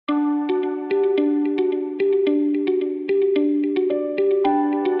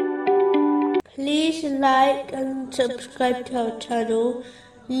like and subscribe to our channel.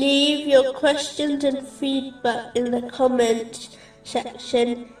 Leave your questions and feedback in the comments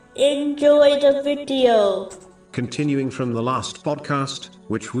section. Enjoy the video. Continuing from the last podcast,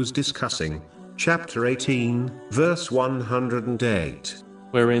 which was discussing chapter 18, verse 108,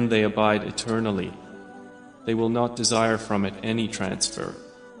 wherein they abide eternally. They will not desire from it any transfer.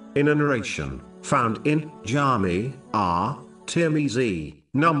 In a narration found in Jami Tirmizi,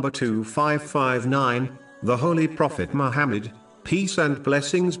 number 2559, the Holy Prophet Muhammad, peace and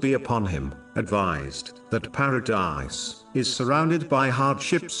blessings be upon him, advised that paradise is surrounded by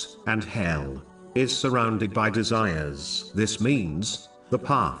hardships and hell is surrounded by desires. This means the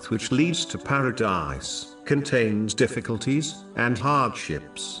path which leads to paradise contains difficulties and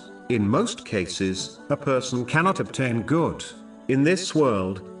hardships. In most cases, a person cannot obtain good in this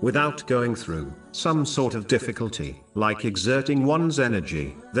world without going through some sort of difficulty, like exerting one's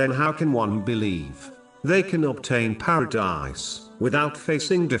energy. Then how can one believe they can obtain paradise without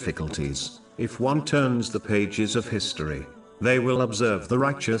facing difficulties? If one turns the pages of history, they will observe the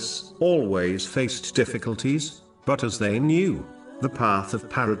righteous always faced difficulties, but as they knew the path of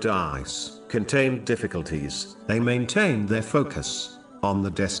paradise contained difficulties, they maintained their focus on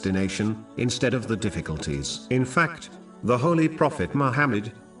the destination instead of the difficulties. In fact, the Holy Prophet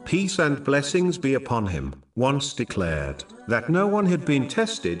Muhammad, peace and blessings be upon him, once declared that no one had been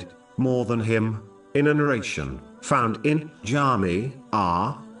tested more than him, in a narration found in Jami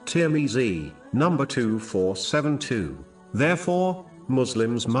Tirmizi, number 2472. Therefore,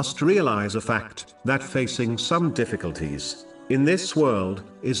 Muslims must realize a fact that facing some difficulties in this world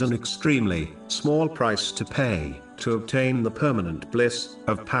is an extremely small price to pay to obtain the permanent bliss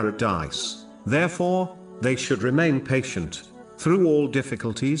of paradise. Therefore, they should remain patient through all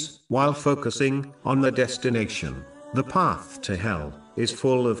difficulties while focusing on the destination. The path to hell is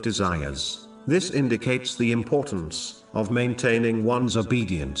full of desires. This indicates the importance of maintaining one's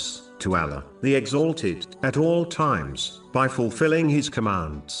obedience to Allah, the Exalted, at all times, by fulfilling His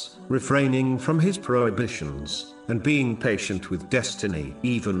commands, refraining from His prohibitions, and being patient with destiny,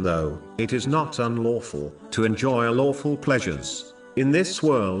 even though it is not unlawful to enjoy lawful pleasures in this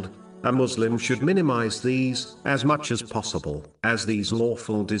world. A Muslim should minimize these as much as possible, as these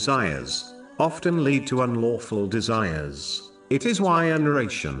lawful desires often lead to unlawful desires. It is why a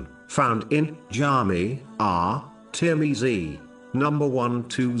narration found in Jami Tirmizi, number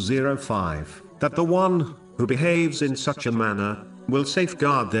 1205, that the one who behaves in such a manner will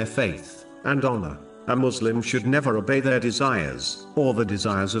safeguard their faith and honor. A Muslim should never obey their desires or the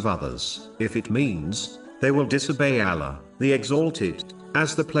desires of others, if it means they will disobey Allah, the Exalted,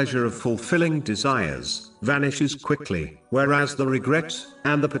 as the pleasure of fulfilling desires vanishes quickly, whereas the regret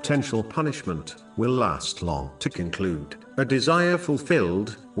and the potential punishment will last long. To conclude, a desire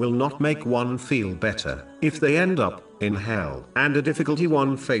fulfilled will not make one feel better if they end up in hell, and a difficulty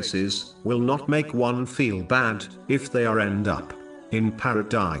one faces will not make one feel bad if they end up in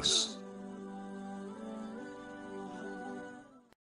paradise.